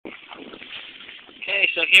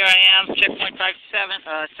so here I am, checkpoint 67.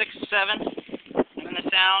 I'm in the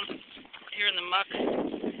sound, here in the muck.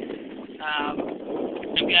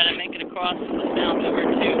 I've got to make it across the sound over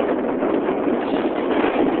to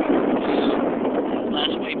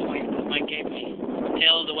last waypoint that Mike gave me.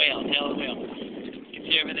 Tail of the whale. You can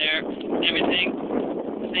see over there, everything.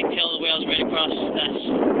 I think tail of the whale is right across us.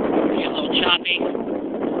 It's a little choppy.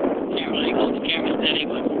 Can't really hold the camera steady,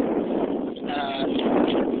 but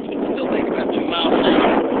still take about 2 miles an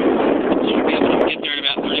hour. Should be able to get there in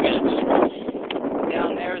about 30 minutes.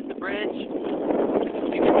 Down there is the bridge. You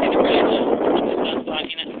can see the bridge. I'm just not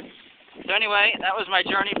blocking it. So anyway, that was my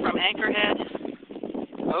journey from Anchorhead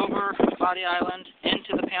over Body Island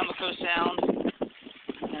into the Pamlico Sound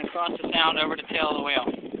and across the Sound over to Tail of the Whale.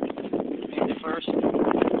 Made the first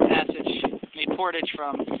passage, made portage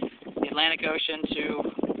from the Atlantic Ocean to,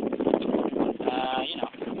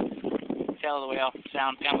 Tail of the Whale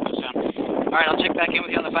Sound, Pamlico Sound. Alright, I'll check back in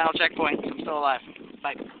with you on the final checkpoint. I'm still alive.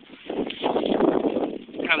 Bye.